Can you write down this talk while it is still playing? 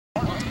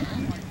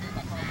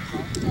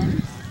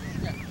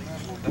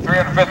The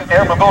 305th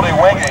Air Mobility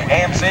Wing,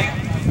 AMC.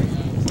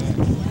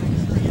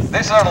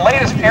 This is our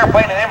latest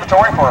airplane in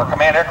inventory for our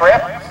command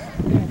aircraft.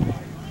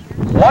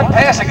 One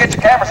pass to get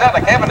your cameras out of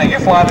the cabin, and you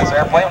fly this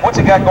airplane. What's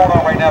he got going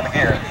on right now in the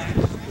gear?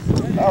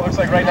 Oh, looks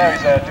like right now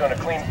he's doing a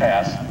clean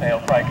pass. And he'll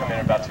probably come in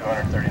at about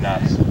 230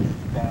 knots.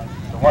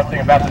 The one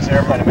thing about this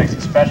airplane that makes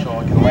it special,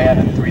 it can land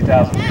at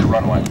 3,000 feet of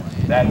runway.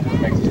 That is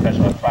what makes it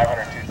special at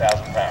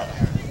 502,000 pounds.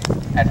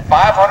 At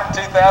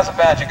 502,000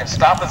 pounds, you can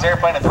stop this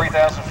airplane at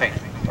 3,000 feet.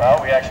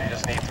 Well, we actually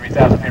just need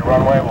 3,000 feet of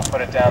runway. We'll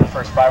put it down the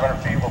first 500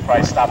 feet. We'll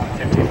probably stop at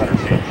 1,500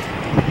 feet.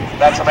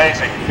 That's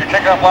amazing. You're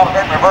kicking up a lot of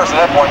dirt in reverse at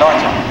that point,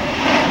 aren't you?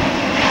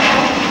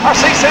 Our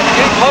C-17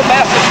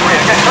 Globemaster III.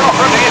 Okay, turn off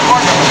the